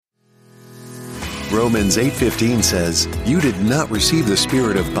Romans 8:15 says, "You did not receive the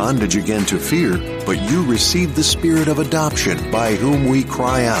spirit of bondage again to fear, but you received the spirit of adoption, by whom we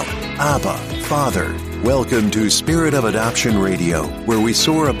cry out, Abba, Father." Welcome to Spirit of Adoption Radio, where we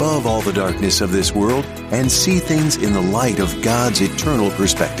soar above all the darkness of this world and see things in the light of God's eternal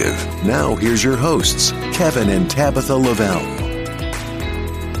perspective. Now here's your hosts, Kevin and Tabitha Lavelle.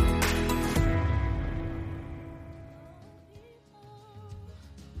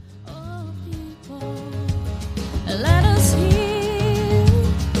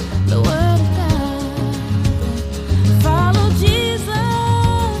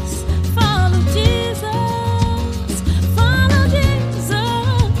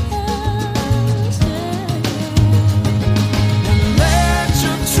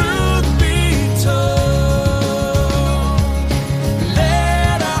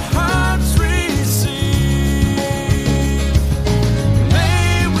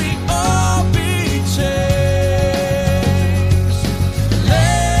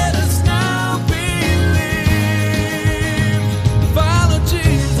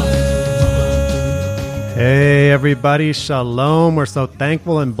 Everybody, shalom. We're so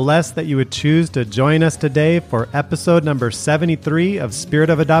thankful and blessed that you would choose to join us today for episode number 73 of Spirit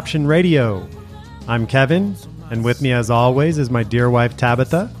of Adoption Radio. I'm Kevin, and with me as always is my dear wife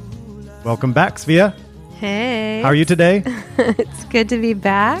Tabitha. Welcome back, Svea. Hey. How are you today? It's good to be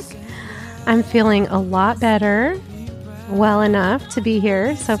back. I'm feeling a lot better, well enough to be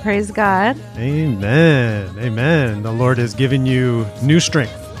here, so praise God. Amen. Amen. The Lord has given you new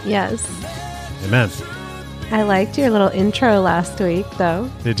strength. Yes. Amen. I liked your little intro last week, though.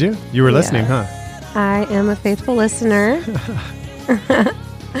 Did you? You were listening, huh? I am a faithful listener.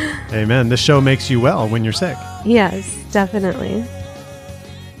 Amen. This show makes you well when you're sick. Yes, definitely.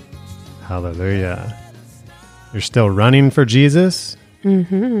 Hallelujah. You're still running for Jesus,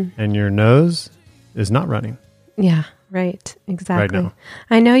 and your nose is not running. Yeah, right. Exactly. Right now.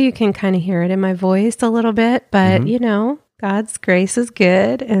 I know you can kind of hear it in my voice a little bit, but you know, God's grace is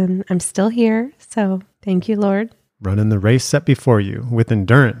good, and I'm still here, so thank you, Lord. Running the race set before you with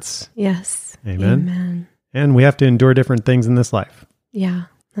endurance. Yes. Amen. Amen. And we have to endure different things in this life. Yeah,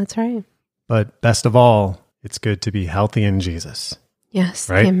 that's right. But best of all, it's good to be healthy in Jesus. Yes.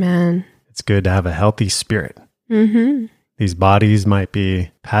 Right? Amen. It's good to have a healthy spirit. Mm-hmm. These bodies might be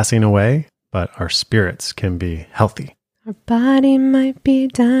passing away, but our spirits can be healthy. Our body might be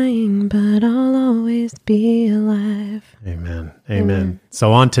dying, but I'll always be alive. Amen. Amen.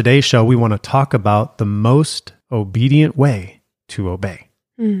 So on today's show, we want to talk about the most obedient way to obey.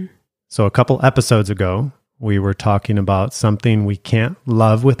 So a couple episodes ago, we were talking about something we can't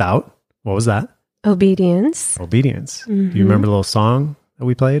love without. What was that? Obedience. Obedience. Do you remember the little song that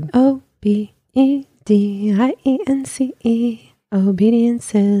we played? O-B-E-D-I-E-N-C-E.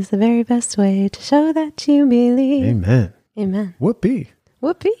 Obedience is the very best way to show that you believe. Amen. Amen. Whoopee.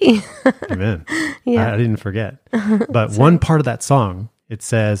 Whoopee. Amen. Yeah. I didn't forget. But one part of that song, it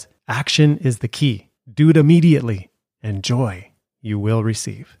says, action is the key. Do it immediately, and joy you will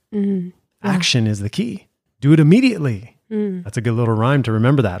receive. Action is the key. Do it immediately. That's a good little rhyme to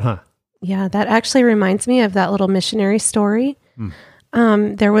remember that, huh? Yeah, that actually reminds me of that little missionary story.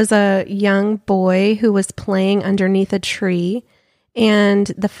 There was a young boy who was playing underneath a tree, and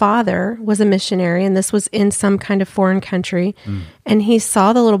the father was a missionary, and this was in some kind of foreign country. And he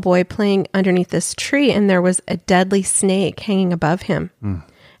saw the little boy playing underneath this tree, and there was a deadly snake hanging above him.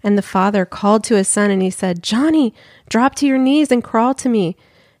 And the father called to his son, and he said, "Johnny, drop to your knees and crawl to me."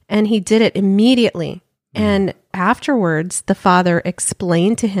 And he did it immediately. And afterwards, the father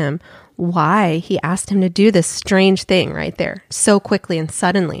explained to him why he asked him to do this strange thing right there so quickly and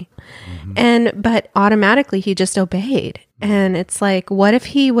suddenly. But automatically he just obeyed. And it's like, what if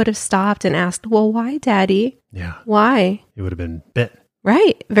he would have stopped and asked, "Well, why, Daddy? Yeah. Why?" It would have been bit.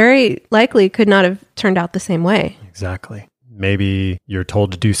 Right. Very likely could not have turned out the same way. Exactly. Maybe you're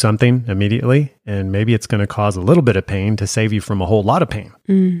told to do something immediately, and maybe it's going to cause a little bit of pain to save you from a whole lot of pain.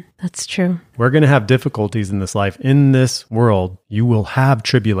 That's true. We're going to have difficulties in this life. In this world, you will have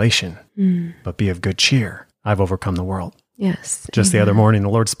tribulation, but be of good cheer. I've overcome the world. Yes. Just the other morning, the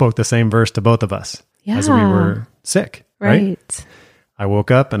Lord spoke the same verse to both of us as we were sick, right? I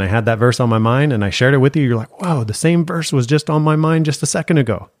woke up and I had that verse on my mind and I shared it with you. You're like, "Wow, the same verse was just on my mind just a second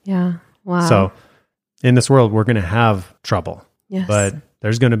ago." Yeah. Wow. So in this world, we're going to have trouble. Yes. But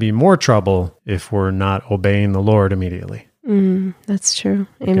there's going to be more trouble if we're not obeying the Lord immediately. That's true.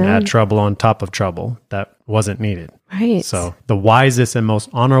 We can add trouble on top of trouble that wasn't needed. Right. So the wisest and most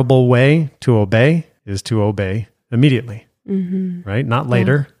honorable way to obey is to obey immediately, right? Not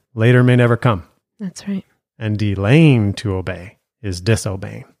later. Yeah. Later may never come. That's right. And delaying to obey is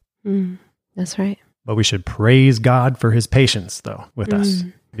disobeying. That's right. But we should praise God for his patience, though, with us.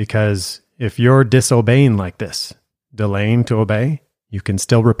 Because if you're disobeying like this, delaying to obey, you can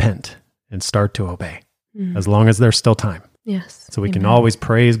still repent and start to obey as long as there's still time. Yes. So we can always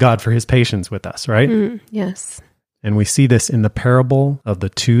praise God for his patience with us, right? Yes. And we see this in the parable of the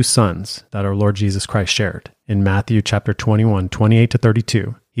two sons that our Lord Jesus Christ shared in Matthew chapter 21, 28 to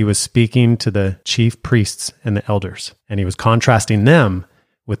 32. He was speaking to the chief priests and the elders, and he was contrasting them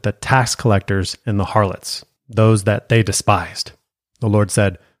with the tax collectors and the harlots, those that they despised. The Lord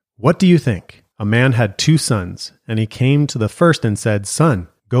said, "What do you think? A man had two sons, and he came to the first and said, 'Son,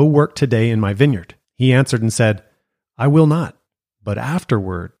 go work today in my vineyard.' He answered and said, 'I will not.' But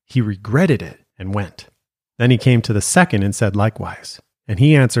afterward he regretted it and went. Then he came to the second and said likewise. And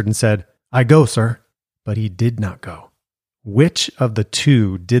he answered and said, 'I go, sir.' But he did not go. Which of the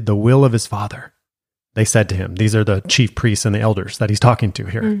two did the will of his father?" They said to him, these are the chief priests and the elders that he's talking to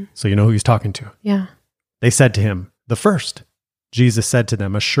here. So you know who he's talking to. Yeah. They said to him, "The first." Jesus said to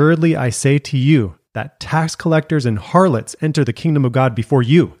them, "Assuredly I say to you that tax collectors and harlots enter the kingdom of God before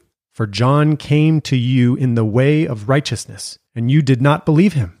you. For John came to you in the way of righteousness, and you did not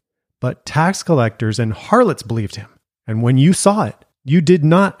believe him. But tax collectors and harlots believed him. And when you saw it, you did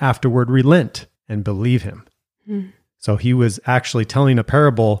not afterward relent and believe him." So he was actually telling a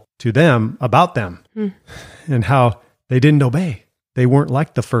parable to them about them and how they didn't obey. They weren't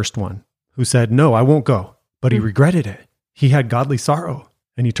like the first one who said, "No, I won't go." But he regretted it. He had godly sorrow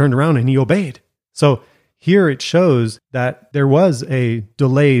and he turned around and he obeyed. So here it shows that there was a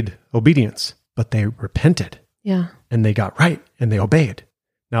delayed obedience, but they repented Yeah. and they got right and they obeyed.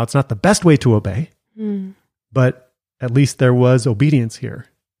 Now, it's not the best way to obey, but at least there was obedience here.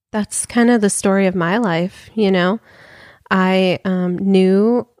 That's kind of the story of my life. You know, I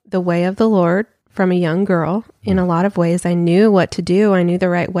knew the way of the Lord from a young girl. In a lot of ways, I knew what to do. I knew the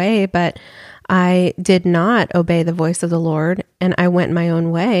right way, but I did not obey the voice of the Lord, and I went my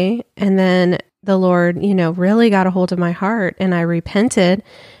own way. And then the Lord, you know, really got a hold of my heart, and I repented,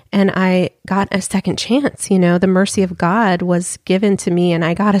 and I got a second chance. You know, the mercy of God was given to me, and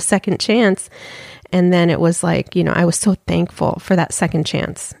I got a second chance. And then it was like, you know, I was so thankful for that second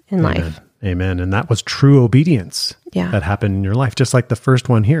chance in life. Amen. And that was true obedience that happened in your life, just like the first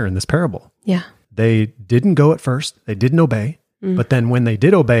one here in this parable. Yeah. They didn't go at first. They didn't obey. But then when they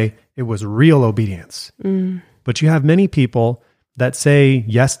did obey, it was real obedience. But you have many people that say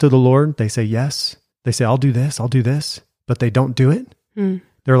yes to the Lord. They say yes. They say, I'll do this, but they don't do it.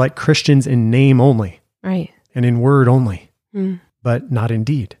 They're like Christians in name only. Right. And in word only, but not in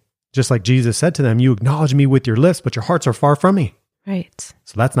deed. Just like Jesus said to them, you acknowledge me with your lips, but your hearts are far from me. Right.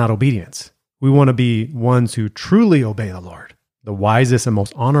 So that's not obedience. We want to be ones who truly obey the Lord. The wisest and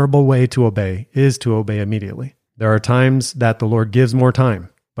most honorable way to obey is to obey immediately. There are times that the Lord gives more time,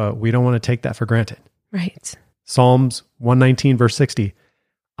 but we don't want to take that for granted. Right. Psalms 119, verse 60,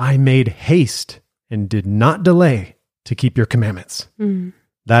 I made haste and did not delay to keep your commandments.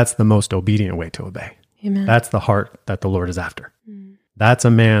 That's the most obedient way to obey. Amen. That's the heart that the Lord is after. That's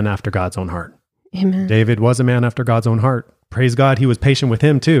a man after God's own heart. Amen. David was a man after God's own heart. Praise God, he was patient with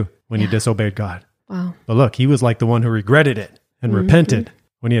him too when he disobeyed God. Wow. But look, he was like the one who regretted it and repented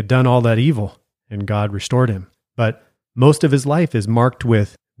when he had done all that evil, and God restored him. But most of his life is marked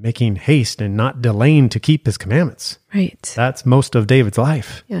with making haste and not delaying to keep his commandments. Right. That's most of David's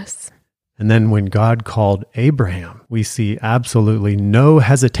life. Yes. And then when God called Abraham, we see absolutely no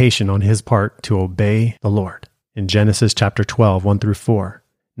hesitation on his part to obey the Lord. In Genesis chapter 12, 1 through 4,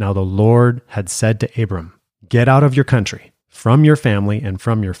 now the Lord had said to Abram, get out of your country, from your family, and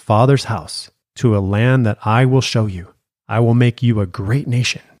from your father's house, to a land that I will show you. I will make you a great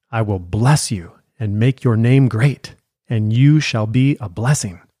nation. I will bless you and make your name great, and you shall be a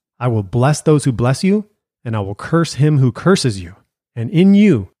blessing. I will bless those who bless you, and I will curse him who curses you. And in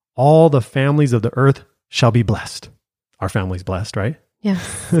you, all the families of the earth shall be blessed. Our family's blessed, right?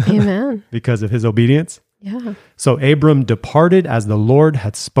 Yes. Amen. Because of his obedience. Yeah. So Abram departed as the Lord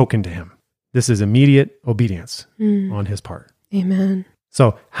had spoken to him. This is immediate obedience on his part. Amen.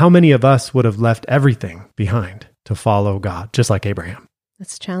 So how many of us would have left everything behind to follow God, just like Abraham?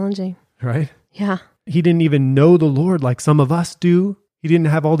 That's challenging. Right? Yeah. He didn't even know the Lord like some of us do. He didn't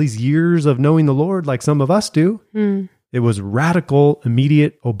have all these years of knowing the Lord like some of us do. It was radical,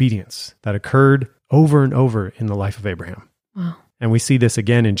 immediate obedience that occurred over and over in the life of Abraham. Wow. And we see this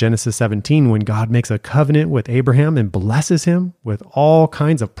again in Genesis 17 when God makes a covenant with Abraham and blesses him with all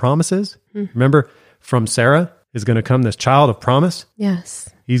kinds of promises. Remember, from Sarah is going to come this child of promise. Yes.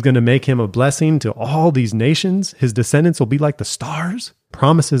 He's going to make him a blessing to all these nations. His descendants will be like the stars.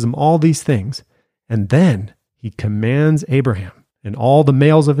 Promises him all these things. And then he commands Abraham and all the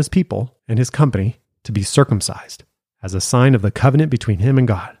males of his people and his company to be circumcised as a sign of the covenant between him and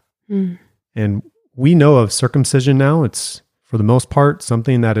God. And we know of circumcision now. It's, for the most part,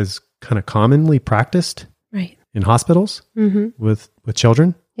 something that is kind of commonly practiced Right. in hospitals with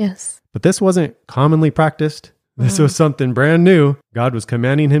children. Yes. But this wasn't commonly practiced. This was something brand new God was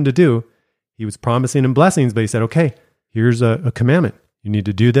commanding him to do. He was promising him blessings, but he said, okay, here's a commandment. You need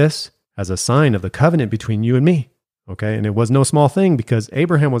to do this as a sign of the covenant between you and me. Okay. And it was no small thing because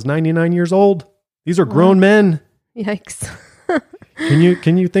Abraham was 99 years old. These are grown men. Yikes.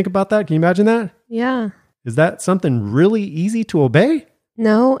 Can you think about that? Can you imagine that? Yeah. Is that something really easy to obey?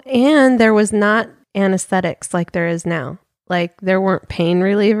 No. And there was not anesthetics like there is now. Like there weren't pain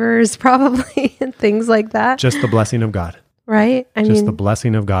relievers probably and things like that. Just the blessing of God. Right? I Just mean, the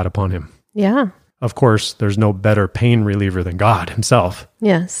blessing of God upon him. yeah. Of course, there's no better pain reliever than God himself,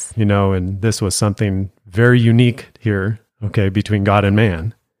 Yes. and this was something very unique here, okay, between God and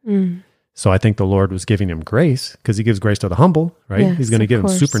man. So I think the Lord was giving him grace because he gives grace to the humble, right? Yes, He's going to of give him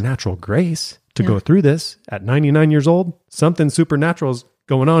course. supernatural grace to Yeah. go through this at 99 years old. Something supernatural is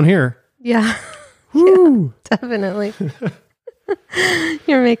going on here. Yeah. Woo! Definitely.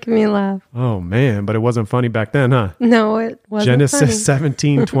 You're making me laugh. Oh man, but it wasn't funny back then, huh? No, it wasn't Genesis funny.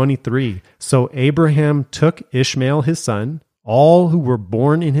 17:23. So Abraham took Ishmael his son, all who were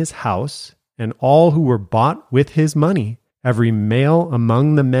born in his house, and all who were bought with his money, every male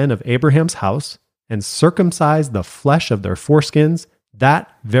among the men of Abraham's house, and circumcised the flesh of their foreskins that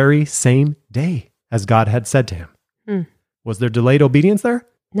very same day, as God had said to him. Was there delayed obedience there?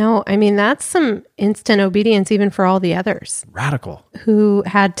 No, I mean, that's some instant obedience even for all the others Radical. who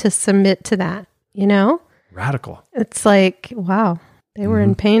had to submit to that, you know? Radical. It's like, wow, they were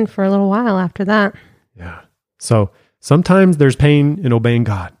in pain for a little while after that. Yeah. So sometimes there's pain in obeying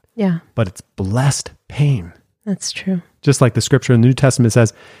God, Yeah, but it's blessed pain. that's true. Just like the scripture in the New Testament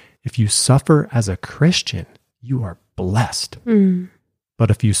says, if you suffer as a Christian, you are blessed.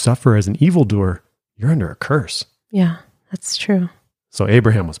 But if you suffer as an evildoer, you're under a curse. Yeah, that's true. So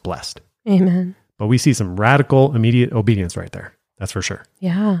Abraham was blessed. Amen. But we see some radical, immediate obedience right there. That's for sure.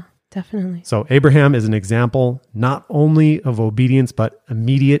 Yeah, definitely. So Abraham is an example not only of obedience, but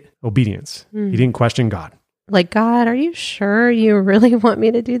immediate obedience. He didn't question God. Like, God, are you sure you really want me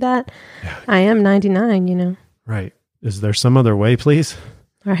to do that? Yeah. I am 99, you know? Right. Is there some other way, please?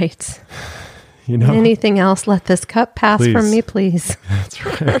 Right. Anything Anything else? Let this cup pass Please. from me, please. That's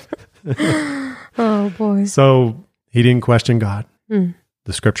right. Oh, boy. So he didn't question God.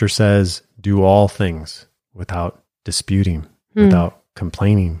 The scripture says, do all things without disputing, without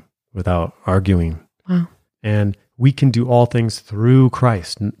complaining, without arguing. Wow. And we can do all things through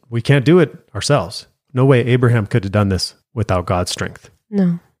Christ. We can't do it ourselves. No way Abraham could have done this without God's strength.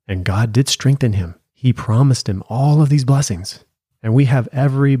 No. And God did strengthen him. He promised him all of these blessings. And we have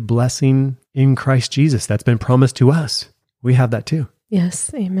every blessing in Christ Jesus that's been promised to us. We have that too.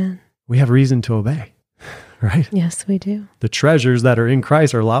 Yes. Amen. We have reason to obey, right? Yes, we do. The treasures that are in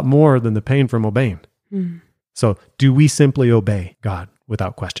Christ are a lot more than the pain from obeying. So do we simply obey God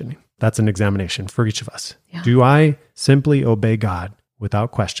without questioning? That's an examination for each of us. Yeah. Do I simply obey God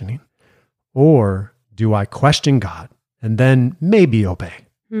without questioning? Or do I question God and then maybe obey?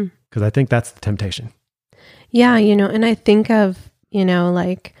 Because I think that's the temptation. Yeah, and I think of,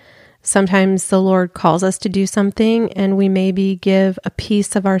 like sometimes the Lord calls us to do something and we maybe give a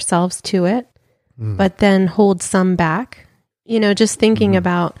piece of ourselves to it, but then hold some back. Just thinking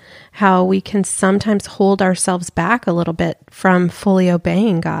about how we can sometimes hold ourselves back a little bit from fully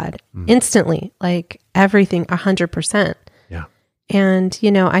obeying God instantly, like everything 100%. Yeah. And,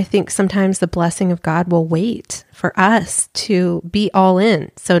 I think sometimes the blessing of God will wait for us to be all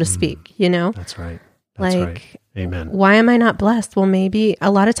in, so to speak, That's right. That's Like, right. Amen. Why am I not blessed? Well, maybe a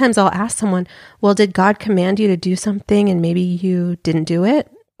lot of times I'll ask someone, well, did God command you to do something and maybe you didn't do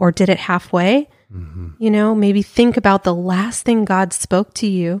it or did it halfway? Maybe think about the last thing God spoke to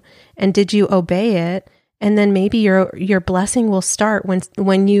you and did you obey it? And then maybe your blessing will start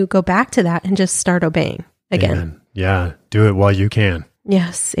when you go back to that and just start obeying again. Amen. Yeah. Do it while you can.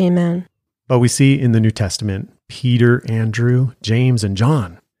 Yes. Amen. But we see in the New Testament, Peter, Andrew, James, and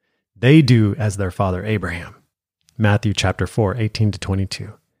John, they do as their father Abraham. Matthew chapter 4,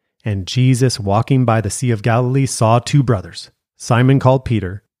 18-22. And Jesus, walking by the Sea of Galilee, saw two brothers, Simon called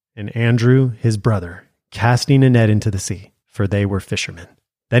Peter, and Andrew his brother, casting a net into the sea, for they were fishermen.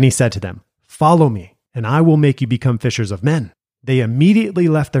 Then he said to them, "Follow me, and I will make you become fishers of men." They immediately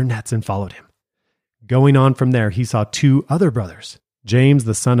left their nets and followed him. Going on from there, he saw two other brothers, James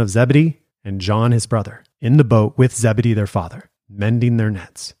the son of Zebedee, and John his brother, in the boat with Zebedee their father, mending their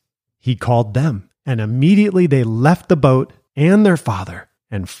nets. He called them, and immediately they left the boat and their father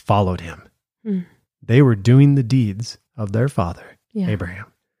and followed him. They were doing the deeds of their father,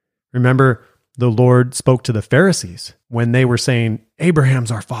 Abraham. Remember, the Lord spoke to the Pharisees when they were saying,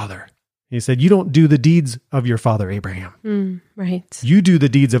 Abraham's our father. He said, you don't do the deeds of your father, Abraham. Right. You do the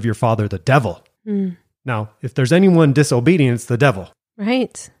deeds of your father, the devil. Now, if there's anyone disobedient, it's the devil.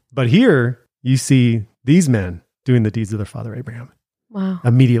 Right. But here you see these men doing the deeds of their father, Abraham. Wow.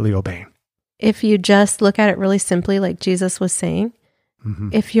 Immediately obeying. If you just look at it really simply, like Jesus was saying,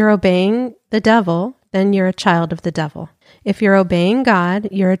 if you're obeying the devil, then you're a child of the devil. If you're obeying God,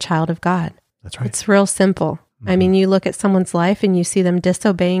 you're a child of God. That's right. It's real simple. I mean, you look at someone's life and you see them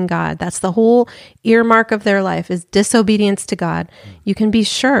disobeying God. That's the whole earmark of their life is disobedience to God. You can be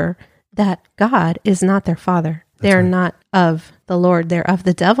sure that God is not their father. They're not of the Lord. They're of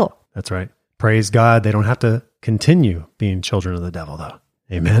the devil. That's right. Praise God. They don't have to continue being children of the devil, though.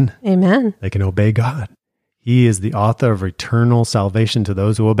 Amen. Amen. They can obey God. He is the author of eternal salvation to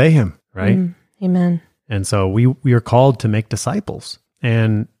those who obey him, right? Amen. And so we are called to make disciples.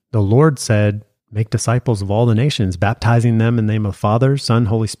 And the Lord said, make disciples of all the nations, baptizing them in the name of the Father, Son,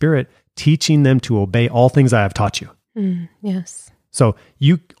 Holy Spirit, teaching them to obey all things I have taught you. Yes. So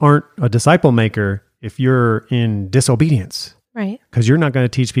you aren't a disciple maker if you're in disobedience. Right. Because you're not going to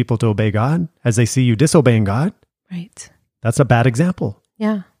teach people to obey God as they see you disobeying God. Right. That's a bad example.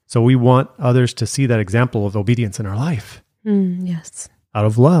 Yeah. So we want others to see that example of obedience in our life. Yes. Out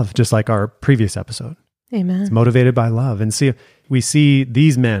of love, just like our previous episode. Amen. It's motivated by love. And we see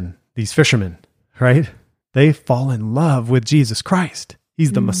these men, these fishermen, right? They fall in love with Jesus Christ.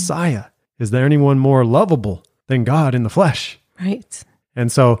 He's the Messiah. Is there anyone more lovable than God in the flesh? Right.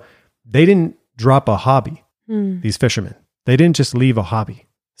 And so they didn't drop a hobby, these fishermen. They didn't just leave a hobby,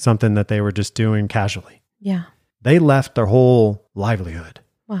 something that they were just doing casually. Yeah. They left their whole livelihood.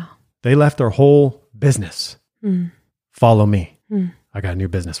 Wow. They left their whole business. Follow me. I got a new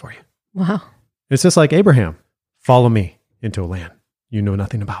business for you. Wow. It's just like Abraham. Follow me into a land you know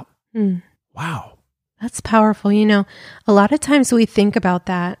nothing about. Wow. That's powerful. You know, a lot of times we think about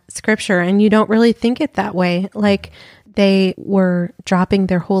that scripture and you don't really think it that way. Like they were dropping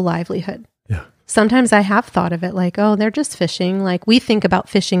their whole livelihood. Yeah. Sometimes I have thought of it like, oh, they're just fishing. Like we think about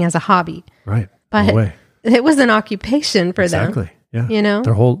fishing as a hobby. Right. But No way. it was an occupation for them. Exactly. Yeah. You know?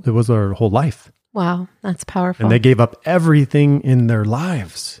 It was their whole life. Wow. That's powerful. And they gave up everything in their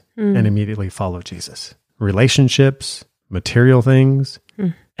lives and immediately followed Jesus. Relationships, material things,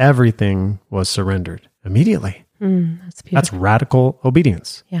 everything was surrendered immediately. That's beautiful. That's radical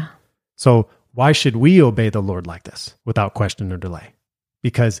obedience. Yeah. So why should we obey the Lord like this without question or delay?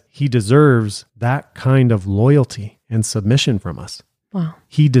 Because he deserves that kind of loyalty and submission from us. Wow.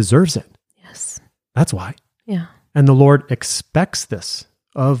 He deserves it. Yes. That's why. Yeah. And the Lord expects this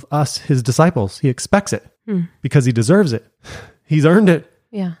of us, his disciples. He expects it because he deserves it. He's earned it.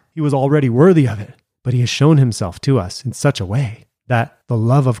 Yeah. He was already worthy of it, but he has shown himself to us in such a way that the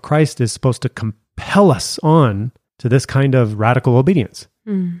love of Christ is supposed to compel us on to this kind of radical obedience.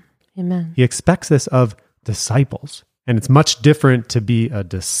 Amen. He expects this of disciples. And it's much different to be a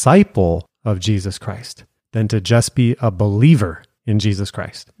disciple of Jesus Christ than to just be a believer in Jesus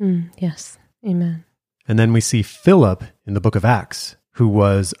Christ. Yes. Amen. And then we see Philip in the book of Acts, who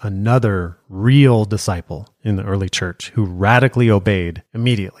was another real disciple in the early church who radically obeyed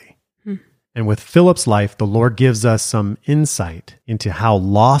immediately. And with Philip's life, the Lord gives us some insight into how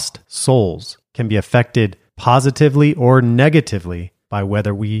lost souls can be affected positively or negatively by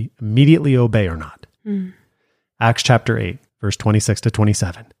whether we immediately obey or not. Acts chapter 8, verse 26 to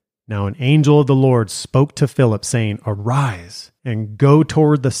 27. Now an angel of the Lord spoke to Philip, saying, Arise and go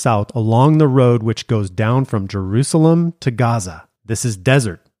toward the south along the road which goes down from Jerusalem to Gaza. This is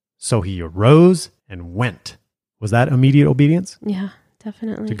desert. So he arose and went. Was that immediate obedience Yeah,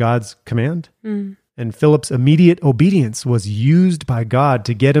 definitely. to God's command? And Philip's immediate obedience was used by God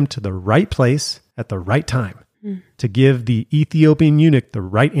to get him to the right place at the right time, to give the Ethiopian eunuch the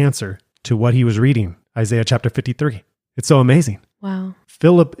right answer to what he was reading, Isaiah chapter 53. It's so amazing. Wow.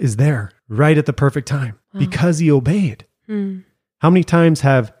 Philip is there right at the perfect time because he obeyed. How many times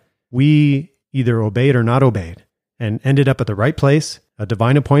have we either obeyed or not obeyed and ended up at the right place, a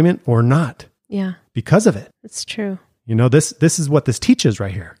divine appointment, or not Yeah, because of it? it's true. You know, this is what this teaches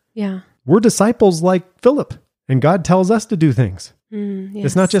right here. Yeah. We're disciples like Philip, and God tells us to do things. Yes.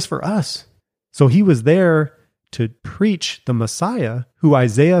 It's not just for us. So he was there to preach the Messiah who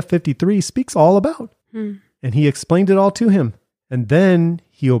Isaiah 53 speaks all about. And he explained it all to him. And then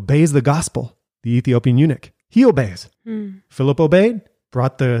he obeys the gospel, the Ethiopian eunuch. He obeys. Philip obeyed,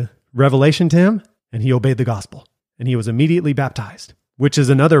 brought the revelation to him, and he obeyed the gospel. And he was immediately baptized which is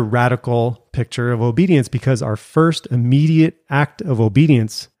another radical picture of obedience, because our first immediate act of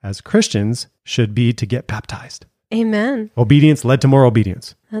obedience as Christians should be to get baptized. Amen. Obedience led to more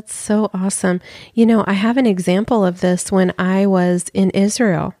obedience. That's so awesome. You know, I have an example of this when I was in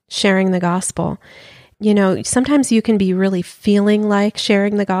Israel sharing the gospel. You know, sometimes you can be really feeling like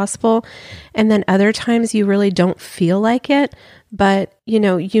sharing the gospel, and then other times you really don't feel like it. But, you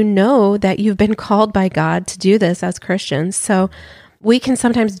know that you've been called by God to do this as Christians. So we can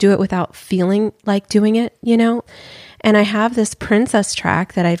sometimes do it without feeling like doing it, And I have this princess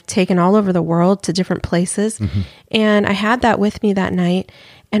track that I've taken all over the world to different places. Mm-hmm. And I had that with me that night.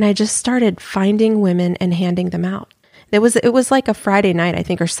 And I just started finding women and handing them out. It was like a Friday night, I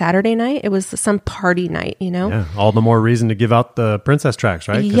think, or Saturday night. It was some party night, Yeah, all the more reason to give out the princess tracks,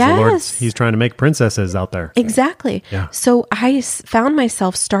 right? Because yes. the Lord, He's trying to make princesses out there. Exactly. Yeah. So I found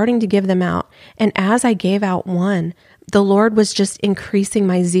myself starting to give them out. And as I gave out one, the Lord was just increasing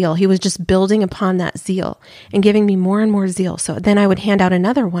my zeal. He was just building upon that zeal and giving me more and more zeal. So then I would hand out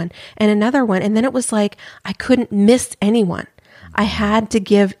another one. And then it was like I couldn't miss anyone. I had to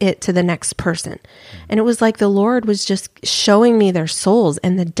give it to the next person. And it was like the Lord was just showing me their souls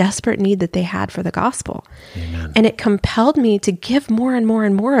and the desperate need that they had for the gospel. Amen. And it compelled me to give more and more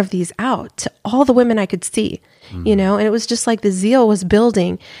and more of these out to all the women I could see, and it was just like the zeal was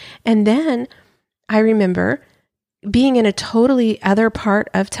building. And then I remember being in a totally other part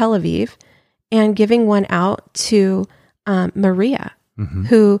of Tel Aviv and giving one out to Maria,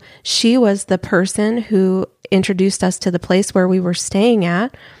 who she was the person who introduced us to the place where we were staying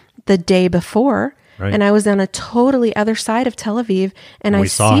at the day before. Right. And I was on a totally other side of Tel Aviv, and we I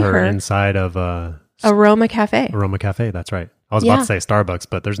saw see her inside of Aroma Cafe. Aroma Cafe, that's right. I was about to say Starbucks,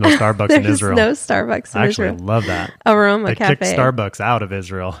 but there's no Starbucks in Israel. There's no Starbucks in I Israel. actually love that. Aroma Cafe. They kicked Starbucks out of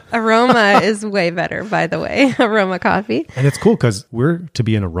Israel. Aroma is way better, by the way. Aroma coffee. And it's cool because we're to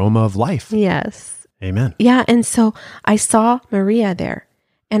be an aroma of life. Yes. Amen. Yeah, and so I saw Maria there,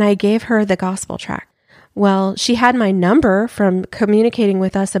 and I gave her the gospel tract. Well, she had my number from communicating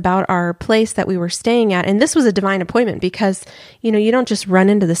with us about our place that we were staying at. And this was a divine appointment because, you don't just run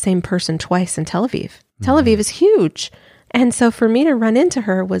into the same person twice in Tel Aviv. Tel Aviv is huge. And so for me to run into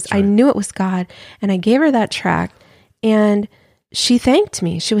her I knew it was God. And I gave her that tract, and she thanked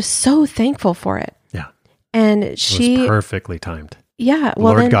me. She was so thankful for it. Yeah. And it was perfectly timed. Yeah. The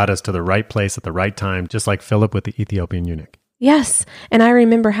Lord got us to the right place at the right time, just like Philip with the Ethiopian eunuch. Yes. And I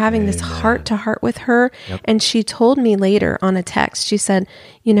remember having this heart to heart with her. Yep. And she told me later on a text, she said,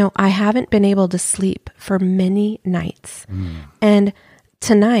 I haven't been able to sleep for many nights. And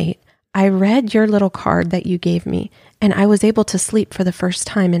tonight I read your little card that you gave me, and I was able to sleep for the first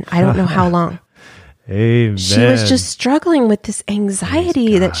time in I don't know how long. Amen. She was just struggling with this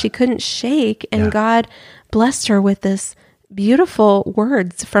anxiety that she couldn't shake. And God blessed her with this beautiful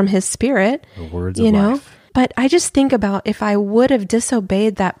words from His Spirit. The words of life. But I just think about if I would have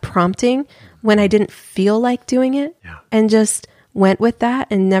disobeyed that prompting when I didn't feel like doing it and just went with that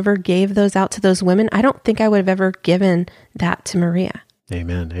and never gave those out to those women, I don't think I would have ever given that to Maria.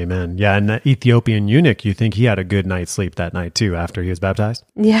 Amen. Amen. Yeah. And the Ethiopian eunuch, you think he had a good night's sleep that night too after he was baptized?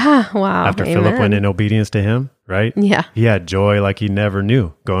 Yeah. Wow. After Philip went in obedience to him, right? Yeah. He had joy like he never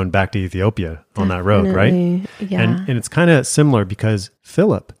knew going back to Ethiopia on that road, right? Yeah. And it's kind of similar because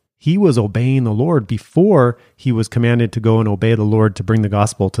Philip, he was obeying the Lord before he was commanded to go and obey the Lord to bring the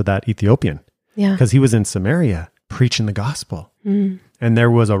gospel to that Ethiopian. Yeah. Because he was in Samaria preaching the gospel. Mm. And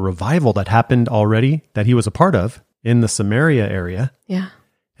there was a revival that happened already that he was a part of in the Samaria area. Yeah.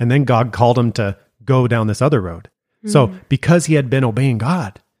 And then God called him to go down this other road. So because he had been obeying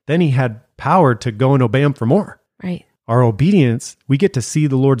God, then he had power to go and obey Him for more. Right. Our obedience, we get to see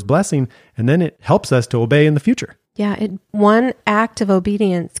the Lord's blessing, and then it helps us to obey in the future. Yeah, one act of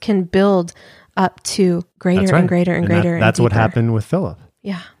obedience can build up to greater and greater and greater. That's what happened with Philip.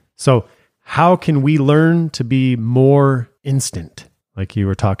 Yeah. So how can we learn to be more instant? Like you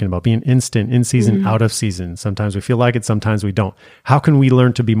were talking about being instant, in season, out of season. Sometimes we feel like it, sometimes we don't. How can we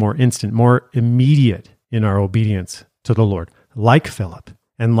learn to be more instant, more immediate in our obedience to the Lord, like Philip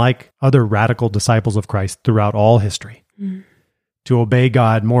and like other radical disciples of Christ throughout all history? To obey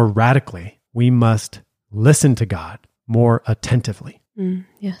God more radically, we must listen to God more attentively.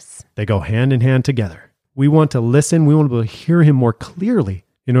 Yes. They go hand in hand together. We want to listen. We want to be able to hear Him more clearly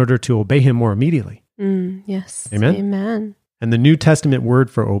in order to obey Him more immediately. Yes. Amen? Amen. And the New Testament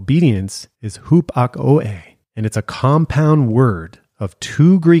word for obedience is hupakoe, and it's a compound word of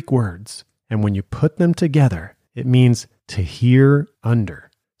two Greek words. And when you put them together, it means to hear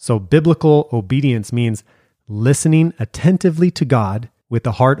under. So biblical obedience means listening attentively to God with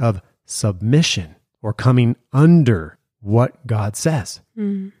the heart of submission or coming under what God says.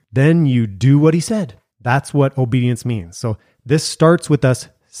 Then you do what he said. That's what obedience means. So this starts with us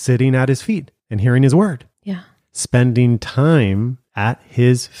sitting at his feet and hearing his word. Yeah. Spending time at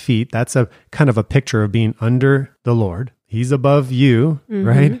his feet. That's a kind of a picture of being under the Lord. He's above you,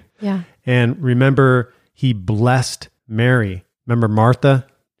 right? Yeah. And remember, he blessed Mary. Remember Martha?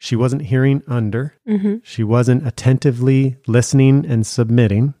 She wasn't hearing under. She wasn't attentively listening and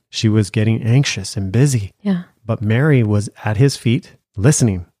submitting. She was getting anxious and busy. Yeah. But Mary was at his feet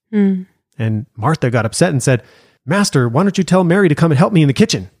listening. And Martha got upset and said, Master, why don't you tell Mary to come and help me in the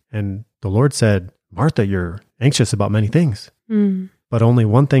kitchen? And the Lord said, Martha, you're anxious about many things, but only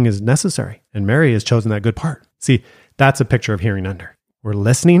one thing is necessary. And Mary has chosen that good part. See, that's a picture of hearing under. We're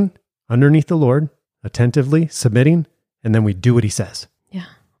listening underneath the Lord, attentively submitting, and then we do what he says. Yeah.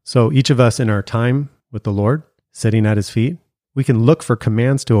 So each of us in our time with the Lord, sitting at his feet, we can look for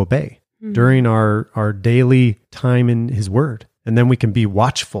commands to obey during our daily time in his word. And then we can be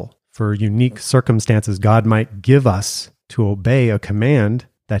watchful for unique circumstances God might give us to obey a command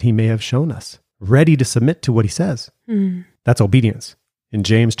that he may have shown us, ready to submit to what he says. That's obedience. In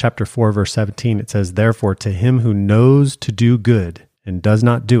James chapter 4, verse 17, it says, Therefore, to him who knows to do good and does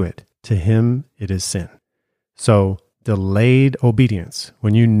not do it, to him it is sin. So delayed obedience,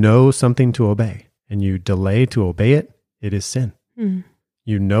 when you know something to obey and you delay to obey it, it is sin.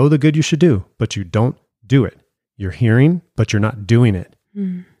 You know the good you should do, but you don't do it. You're hearing, but you're not doing it.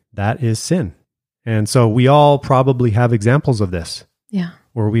 That is sin. And so we all probably have examples of this. Yeah.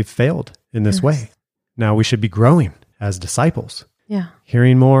 Where we've failed in this way. Now we should be growing as disciples. Yeah.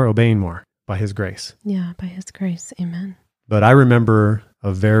 Hearing more, obeying more by his grace. Yeah, by his grace. Amen. But I remember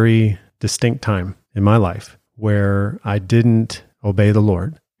a very distinct time in my life where I didn't obey the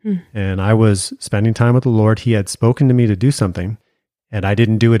Lord. And I was spending time with the Lord. He had spoken to me to do something, and I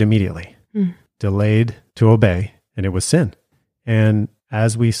didn't do it immediately. Delayed to obey, and it was sin. And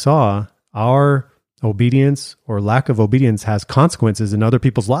as we saw, our obedience or lack of obedience has consequences in other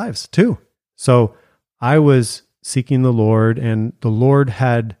people's lives too. So I was seeking the Lord, and the Lord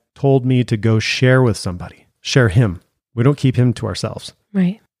had told me to go share with somebody, share him. We don't keep him to ourselves.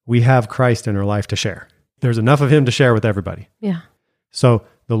 Right. We have Christ in our life to share. There's enough of him to share with everybody. Yeah. So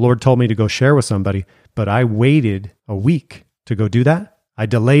the Lord told me to go share with somebody, but I waited a week to go do that. I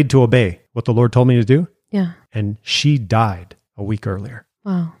delayed to obey what the Lord told me to do. Yeah. And she died a week earlier.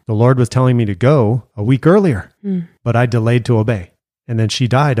 Wow. The Lord was telling me to go a week earlier, but I delayed to obey. And then she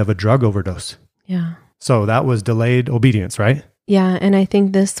died of a drug overdose. Yeah. So that was delayed obedience, right? Yeah. And I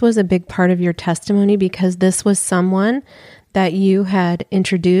think this was a big part of your testimony because this was someone that you had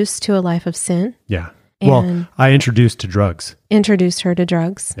introduced to a life of sin. Yeah. Well, I introduced to drugs. Introduced her to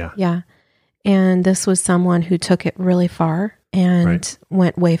drugs. Yeah. Yeah. And this was someone who took it really far and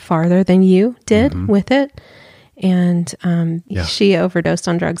went way farther than you did with it. And she overdosed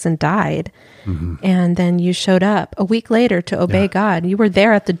on drugs and died. And then you showed up a week later to obey God. You were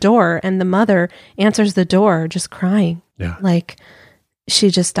there at the door, and the mother answers the door just crying. Yeah. Like she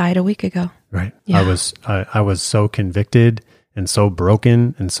just died a week ago. Right. Yeah. I was so convicted and so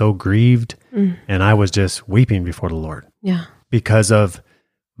broken and so grieved. And I was just weeping before the Lord. Yeah. Because of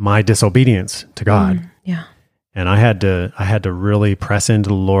my disobedience to God. Yeah. And I had to really press into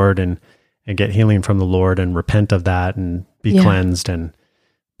the Lord and get healing from the Lord and repent of that and be cleansed.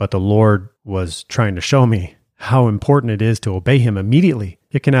 But the Lord was trying to show me how important it is to obey him immediately.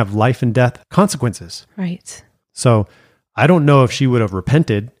 It can have life and death consequences. Right. So I don't know if she would have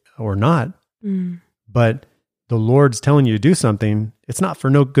repented or not, but the Lord's telling you to do something. It's not for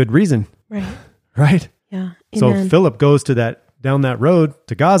no good reason. Right. Right. Yeah. Amen. So Philip goes down that road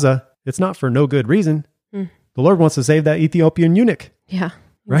to Gaza. It's not for no good reason. The Lord wants to save that Ethiopian eunuch. Yeah.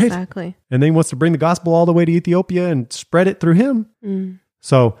 Right? Exactly. And then he wants to bring the gospel all the way to Ethiopia and spread it through him.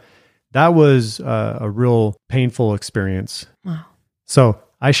 So that was a real painful experience. Wow. So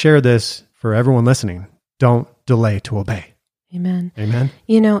I share this for everyone listening. Don't delay to obey. Amen. Amen.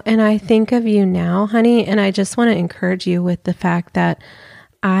 And I think of you now, honey, and I just want to encourage you with the fact that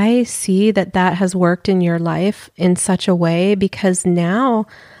I see that has worked in your life in such a way because now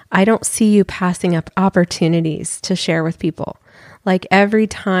I don't see you passing up opportunities to share with people. Like every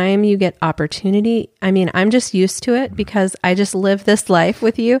time you get opportunity, I mean, I'm just used to it because I just live this life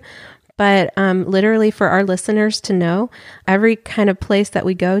with you. But literally for our listeners to know, every kind of place that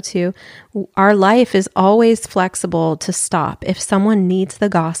we go to, our life is always flexible to stop. If someone needs the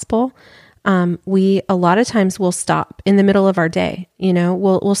gospel, we a lot of times will stop in the middle of our day.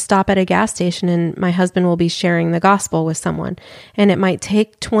 We'll stop at a gas station and my husband will be sharing the gospel with someone, and it might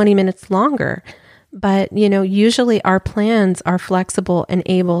take 20 minutes longer. But, usually our plans are flexible and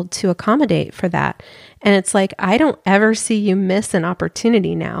able to accommodate for that. And it's like, I don't ever see you miss an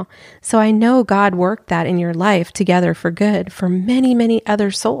opportunity now. So I know God worked that in your life together for good for many, many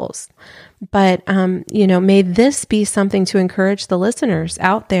other souls. But, may this be something to encourage the listeners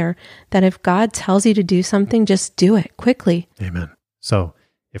out there that if God tells you to do something, just do it quickly. Amen. So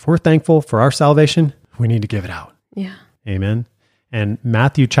if we're thankful for our salvation, we need to give it out. Yeah. Amen. And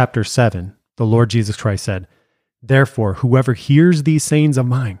Matthew chapter 7, the Lord Jesus Christ said, "Therefore, whoever hears these sayings of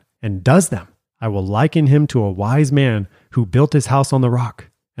mine and does them, I will liken him to a wise man who built his house on the rock.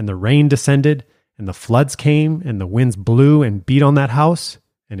 And the rain descended, and the floods came, and the winds blew and beat on that house,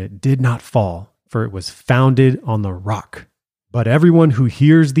 and it did not fall, for it was founded on the rock. But everyone who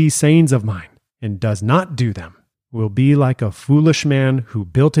hears these sayings of mine and does not do them will be like a foolish man who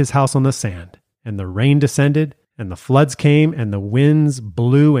built his house on the sand. And the rain descended, and the floods came, and the winds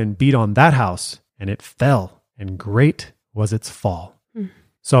blew and beat on that house, and it fell, and great was its fall."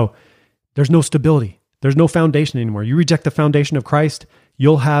 So there's no stability. There's no foundation anymore. You reject the foundation of Christ,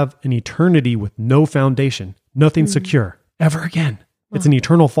 you'll have an eternity with no foundation, nothing secure ever again. It's an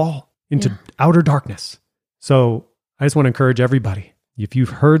eternal fall into outer darkness. So I just want to encourage everybody. If you've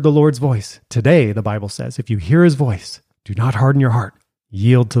heard the Lord's voice today, the Bible says, if you hear his voice, do not harden your heart.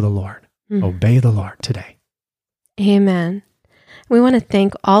 Yield to the Lord. Obey the Lord today. Amen. We want to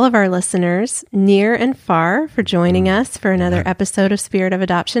thank all of our listeners, near and far, for joining us for another episode of Spirit of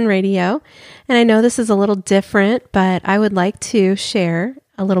Adoption Radio. And I know this is a little different, but I would like to share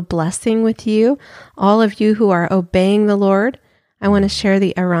a little blessing with you. All of you who are obeying the Lord, I want to share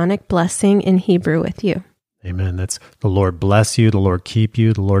the Aaronic blessing in Hebrew with you. Amen. That's the Lord bless you, the Lord keep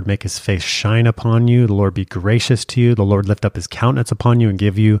you, the Lord make his face shine upon you, the Lord be gracious to you, the Lord lift up his countenance upon you and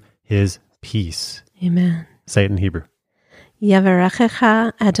give you his peace. Amen. Say it in Hebrew.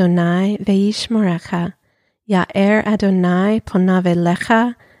 Yavarechecha Adonai ve'yishmorecha. Ya'er Adonai ponav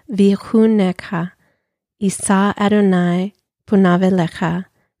elecha v'yichunecha. Isa Adonai ponav elecha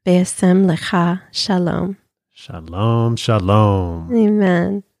ve'esem lecha shalom. Shalom, shalom.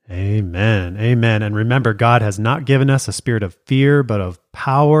 Amen. Amen. Amen. And remember, God has not given us a spirit of fear, but of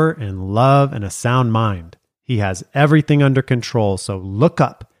power and love and a sound mind. He has everything under control. So look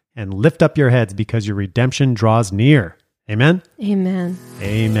up and lift up your heads because your redemption draws near. Amen? Amen.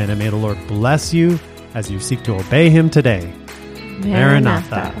 Amen. And may the Lord bless you as you seek to obey him today.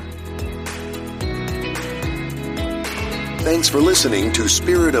 Maranatha. Thanks for listening to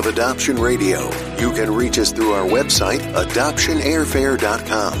Spirit of Adoption Radio. You can reach us through our website,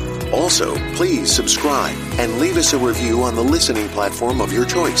 adoptionairfare.com. Also, please subscribe and leave us a review on the listening platform of your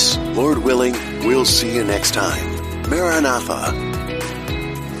choice. Lord willing, we'll see you next time. Maranatha.